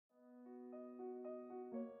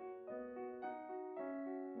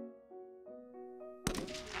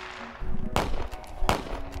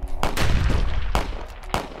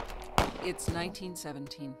It's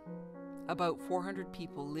 1917. About 400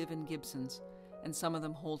 people live in Gibsons, and some of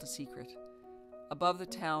them hold a secret. Above the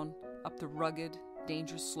town, up the rugged,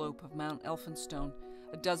 dangerous slope of Mount Elphinstone,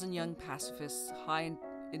 a dozen young pacifists, high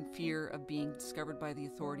in fear of being discovered by the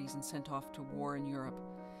authorities and sent off to war in Europe.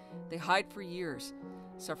 They hide for years,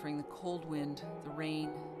 suffering the cold wind, the rain,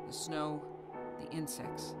 the snow, the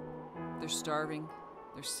insects. They're starving,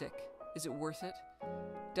 they're sick. Is it worth it?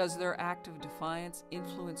 Does their act of defiance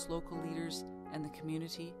influence local leaders and the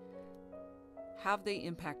community? Have they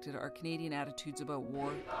impacted our Canadian attitudes about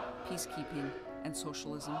war, peacekeeping, and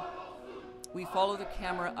socialism? We follow the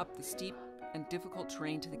camera up the steep and difficult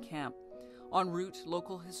terrain to the camp. En route,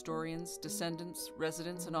 local historians, descendants,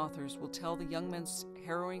 residents, and authors will tell the young men's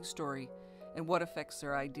harrowing story and what effects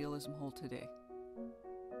their idealism hold today.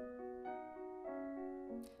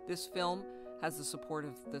 This film has the support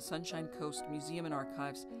of the Sunshine Coast Museum and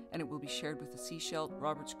Archives, and it will be shared with the Sechelt,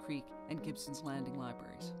 Roberts Creek, and Gibsons Landing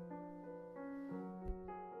libraries.